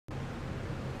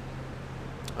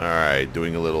Alright,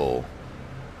 doing a little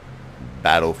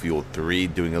Battlefield 3,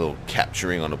 doing a little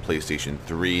capturing on the PlayStation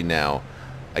 3. Now,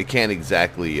 I can't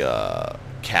exactly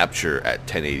capture at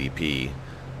 1080p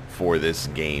for this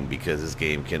game because this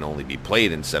game can only be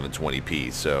played in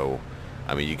 720p. So,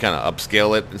 I mean, you kind of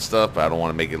upscale it and stuff, but I don't want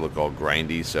to make it look all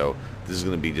grindy. So, this is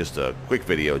going to be just a quick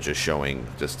video just showing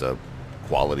just the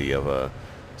quality of a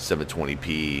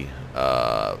 720p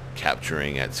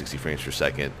capturing at 60 frames per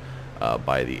second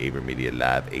by the Avermedia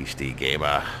Live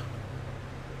Gamer.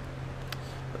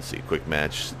 Let's see, quick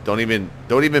match. Don't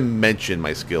even mention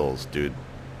my skills, dude.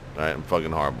 All right, I'm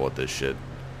fucking horrible at this shit.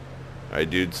 All right,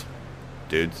 dudes.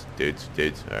 All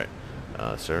right,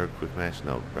 sir, quick match.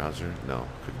 No, browser. No,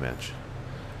 quick match.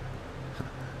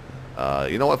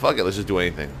 You know what? Fuck it. Let's just do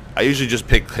anything. I usually just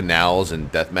pick canals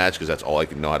and deathmatch because that's all I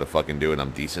can know how to fucking do and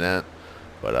I'm decent at.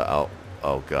 But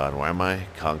oh god, where am I?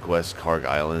 Conquest, Carg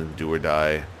Island, do or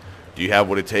die. Do you have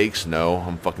what it takes? No,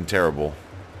 I'm fucking terrible.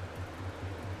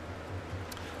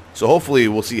 So hopefully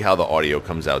we'll see how the audio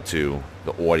comes out too.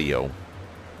 The audio.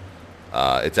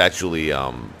 It's actually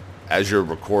as you're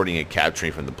recording and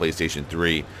capturing from the PlayStation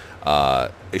 3,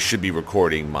 it should be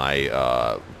recording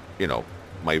my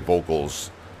my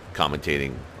vocals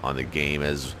commentating on the game,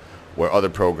 as where other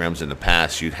programs in the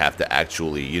past you'd have to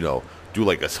actually do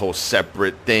like a whole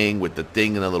separate thing with the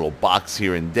thing in a little box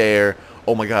here and there.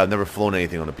 Oh my god, I've never flown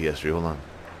anything on the PS3. Hold on.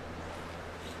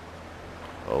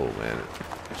 Oh man.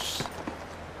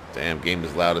 Damn, game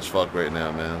is loud as fuck right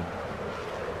now, man.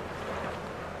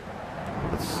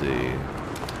 Let's see.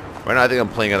 Right now I think I'm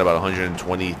playing at about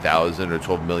 120,000 or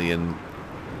 12 million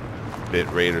bit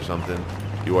rate or something.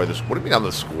 You are this. What do you mean I'm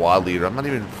the squad leader? I'm not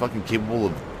even fucking capable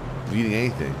of leading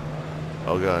anything.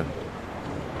 Oh god.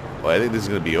 Well, I think this is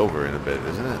going to be over in a bit,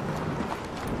 isn't it?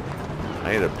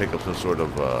 I need to pick up some sort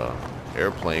of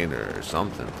airplane or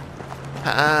something.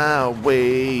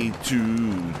 Highway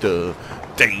to the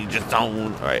danger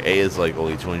zone. Alright, A is like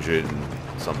only 200 and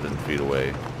something feet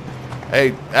away.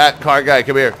 Hey, car guy,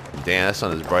 come here. Damn, that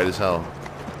sun is bright as hell.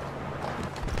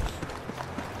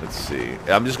 Let's see.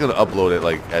 I'm just gonna upload it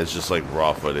like as just like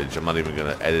raw footage. I'm not even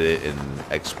gonna edit it in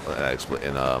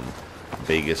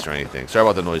Vegas or anything. Sorry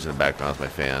about the noise in the background. It's my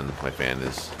fan. My fan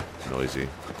is noisy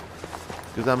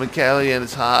because I'm in Cali and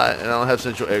it's hot and I don't have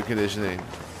central air conditioning.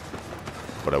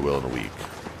 But I will in a week.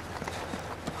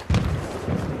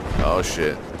 Oh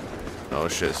shit. Oh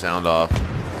shit, sound off.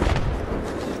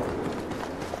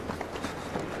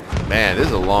 Man, this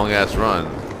is a long ass run.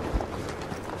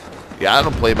 Yeah, I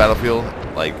don't play Battlefield,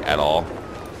 like, at all.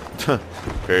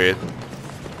 Period.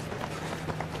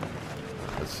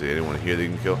 Let's see, anyone here that you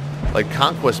can kill? Like,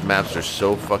 Conquest maps are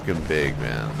so fucking big,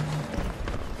 man.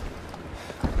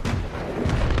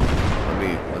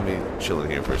 Let me chill in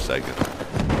here for a second.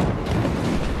 I'm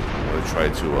gonna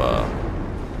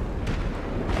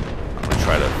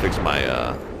try to fix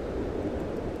my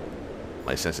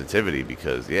my sensitivity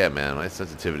because yeah, man, my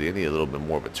sensitivity, I need a little bit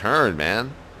more of a turn,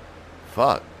 man.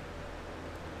 Fuck.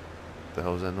 What the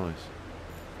hell was that noise?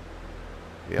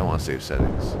 Yeah, I want to save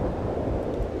settings.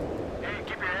 Hey,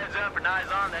 keep your heads up and eyes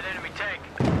on that enemy tank.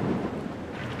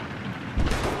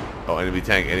 Oh, enemy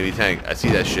tank. I see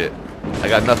that shit. I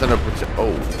got nothing to protect.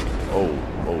 Oh,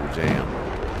 damn.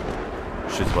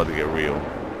 Shit's about to get real.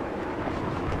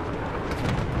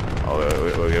 Oh,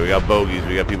 we got bogeys.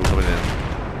 We got people coming in.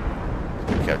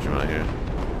 Capture him out here.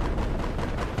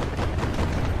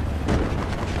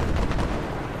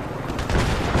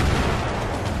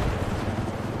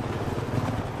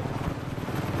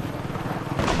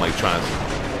 I'm like trying to...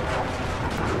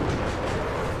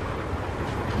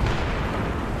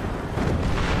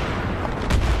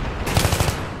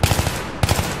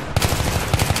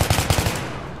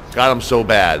 God, I'm so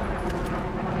bad.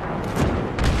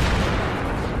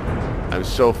 I'm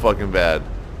so fucking bad.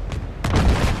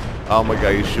 Oh my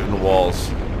god, he's shooting the walls.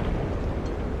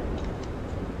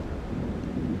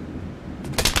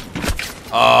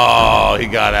 Oh, he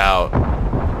got out.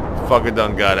 Fucker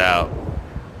done got out.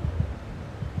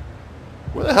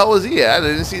 Where the hell was he at? I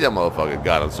didn't see that motherfucker.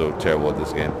 God, I'm so terrible at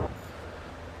this game.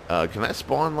 Can I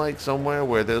spawn like somewhere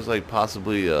where there's like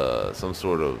possibly some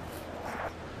sort of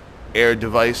air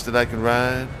device that I can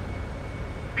ride?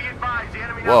 Be advised, the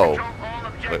enemy Whoa. now control all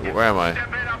objectives. Wait, where am I? Step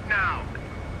it up now.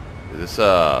 Is this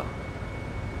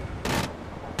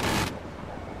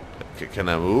can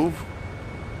I move?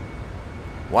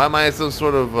 Why am I in some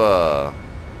sort of oh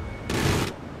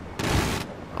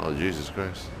Jesus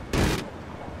Christ.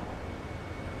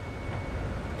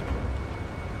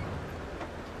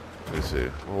 Let me see.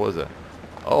 What was that?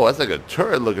 Oh, that's like a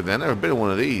turret looking thing. I've never been in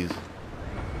one of these.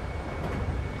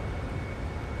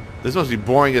 This must be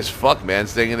boring as fuck, man,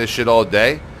 staying in this shit all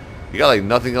day. You got like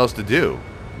nothing else to do.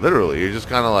 Literally, you're just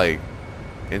kind of like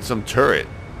in some turret,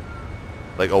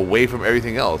 like away from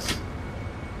everything else.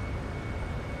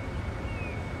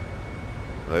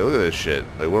 Like, look at this shit.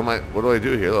 Like, what do I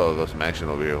do here? Oh, there's some action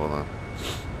over here. Hold on.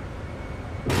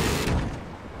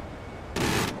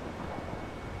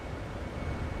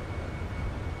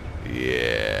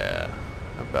 Yeah,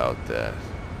 about that.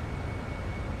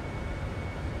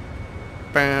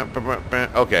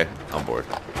 Okay, I'm bored.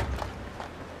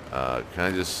 Can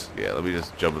I just... Yeah, let me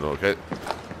just jump in. Okay.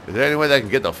 Is there any way that I can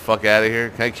get the fuck out of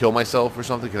here? Can I kill myself or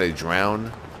something? Can I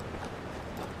drown?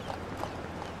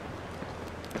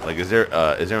 Like, is there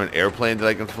an airplane that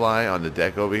I can fly on the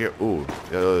deck over here? Ooh,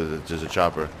 there's a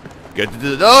chopper. Get to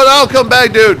the... No, come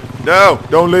back, dude! No,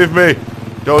 don't leave me!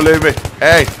 Don't leave me!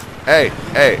 Hey!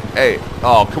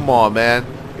 Oh, come on, man.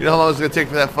 You know how long it's gonna take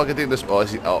for that fucking thing to... Oh, I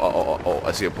see... Oh,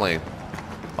 I see a plane.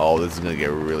 Oh, this is gonna get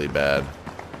really bad.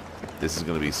 This is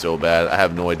gonna be so bad. I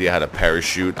have no idea how to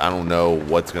parachute. I don't know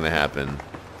what's gonna happen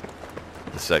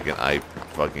the second I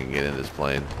fucking get in this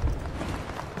plane.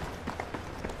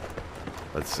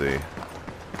 Let's see.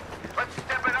 Let's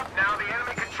step it up now. The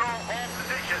enemy control all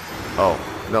positions. Oh,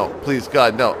 no. Please,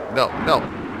 God, no.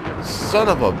 Son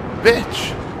of a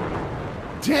bitch.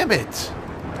 Damn it.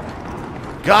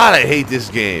 God, I hate this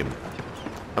game.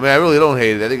 I mean, I really don't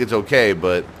hate it. I think it's okay,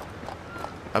 but...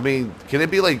 I mean, can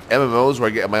it be like MMOs where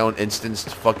I get my own instanced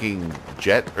fucking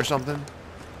jet or something?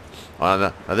 Oh,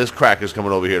 no. Now this cracker's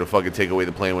coming over here to fucking take away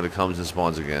the plane when it comes and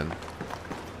spawns again.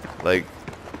 Like...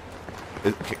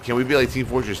 Can we be like Team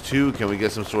Fortress 2? Can we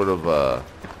get some sort of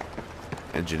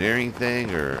engineering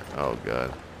thing or oh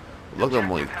god? Look,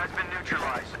 I'm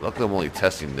only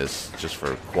testing this just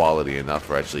for quality and not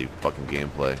for actually fucking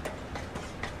gameplay.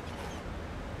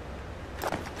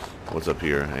 What's up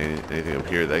here? Anything up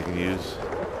here that I can use?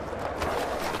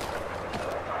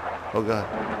 Oh god.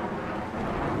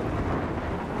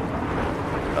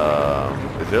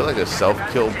 Is there like a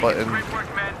self-kill button?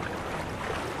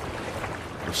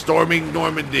 Storming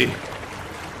Normandy.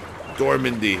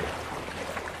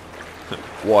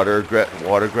 Water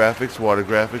graphics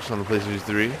on the PlayStation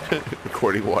 3.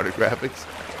 Recording water graphics.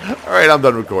 Alright, I'm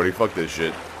done recording. Fuck this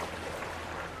shit.